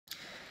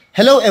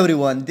Hello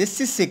everyone,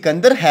 this is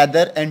Sikandar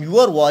Haider and you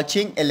are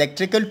watching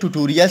Electrical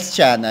Tutorials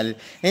channel.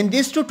 In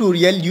this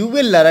tutorial you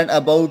will learn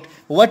about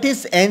what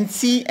is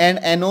NC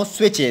and NO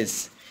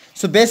switches.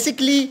 So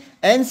basically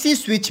NC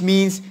switch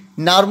means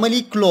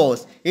normally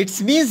closed. It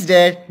means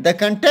that the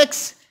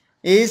contacts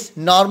is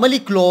normally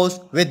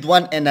closed with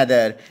one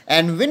another,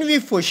 and when we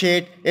push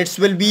it, it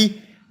will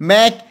be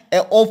make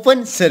a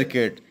open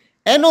circuit.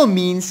 NO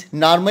means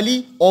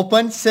normally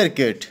open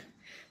circuit,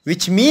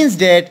 which means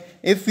that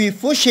if we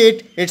push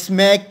it, it's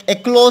make a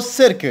closed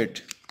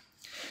circuit.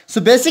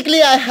 So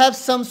basically I have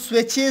some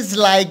switches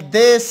like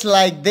this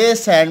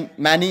and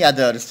many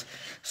others.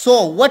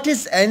 So what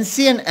is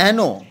NC and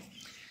NO?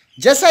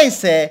 Just I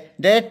say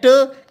that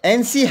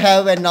NC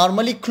have a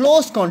normally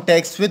closed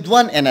contacts with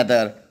one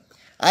another.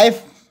 I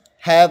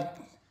have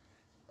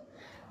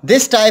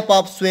this type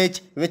of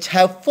switch which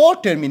have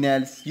 4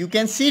 terminals. You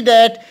can see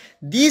that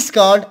these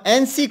called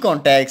NC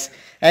contacts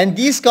and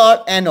these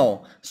called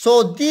NO.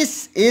 So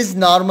this is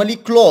normally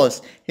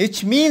closed,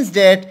 which means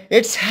that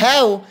it's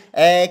have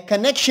a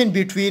connection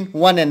between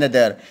one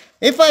another.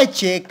 If I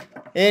check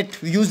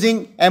it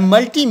using a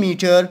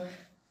multimeter,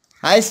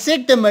 I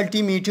set the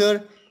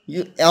multimeter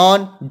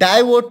on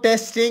diode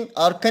testing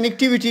or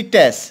connectivity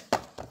test.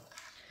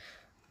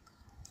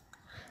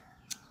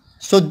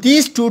 So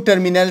these two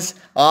terminals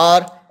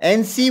are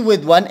NC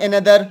with one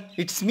another.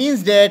 It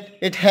means that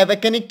it have a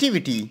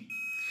connectivity.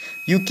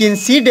 You can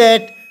see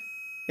that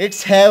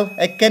it's have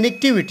a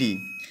connectivity,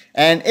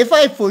 and if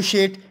I push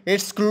it,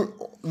 it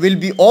will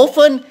be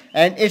open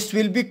and it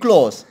will be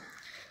closed.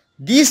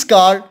 These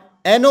called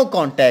NO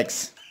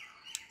contacts,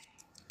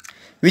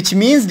 which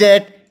means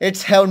that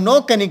it's have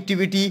no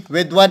connectivity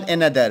with one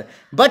another.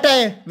 But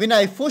when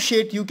I push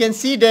it, you can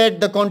see that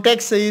the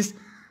contacts is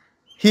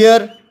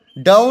here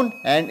down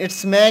and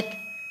it's make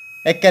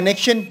a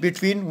connection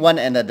between one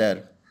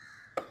another.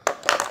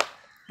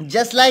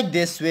 Just like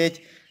this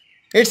switch,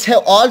 it's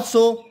have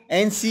also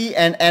NC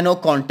and NO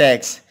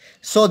contacts.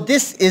 So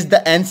this is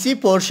the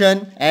NC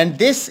portion and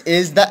this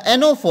is the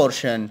NO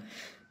portion.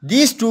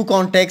 These two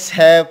contacts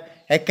have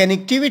a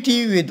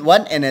connectivity with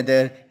one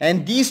another,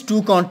 and these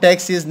two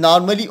contacts is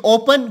normally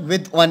open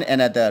with one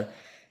another.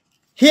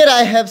 Here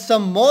I have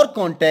some more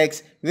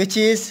contacts which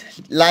is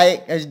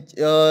like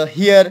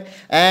here,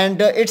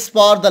 and it's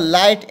for the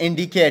light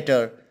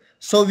indicator.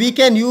 So we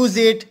can use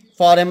it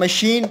for a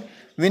machine.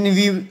 When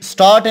we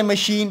start a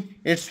machine,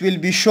 it will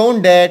be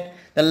shown that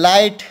the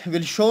light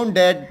will show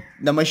that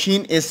the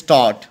machine is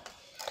start.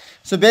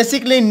 So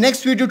basically in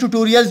next video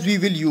tutorials we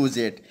will use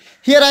it.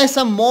 Here I have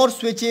some more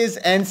switches,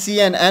 NC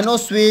and NO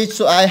switch.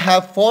 So I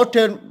have 4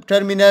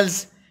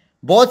 terminals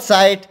both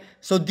sides.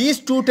 So these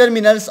two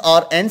terminals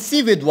are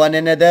NC with one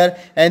another,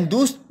 and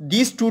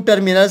these two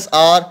terminals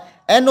are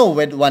NO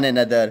with one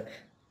another.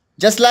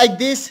 Just like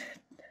this,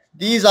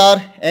 these are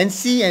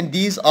NC and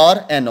these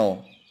are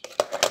NO.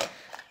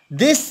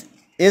 This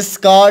is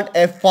called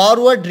a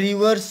forward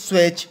reverse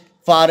switch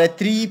for a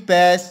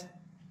 3-phase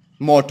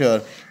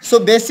motor. So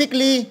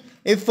basically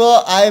if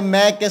I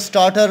make a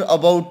starter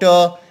about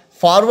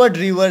forward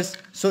reverse,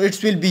 so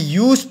it will be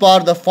used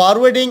for the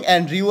forwarding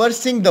and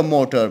reversing the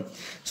motor.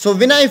 So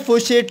when I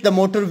push it, the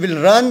motor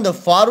will run the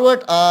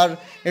forward, or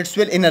it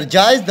will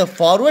energize the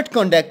forward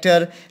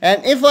conductor,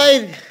 and if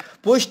I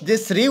push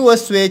this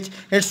reverse switch,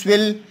 it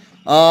will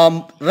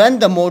run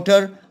the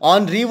motor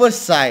on reverse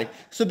side.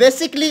 So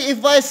basically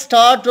if I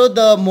start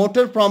the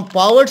motor from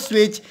powered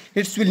switch,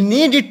 it will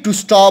need it to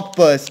stop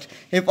first.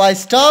 If I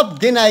stop,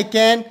 then I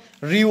can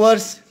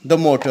reverse the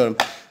motor.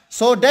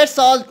 So that's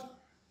all.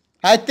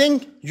 I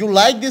think you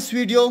like this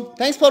video.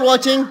 Thanks for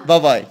watching. Bye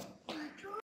bye.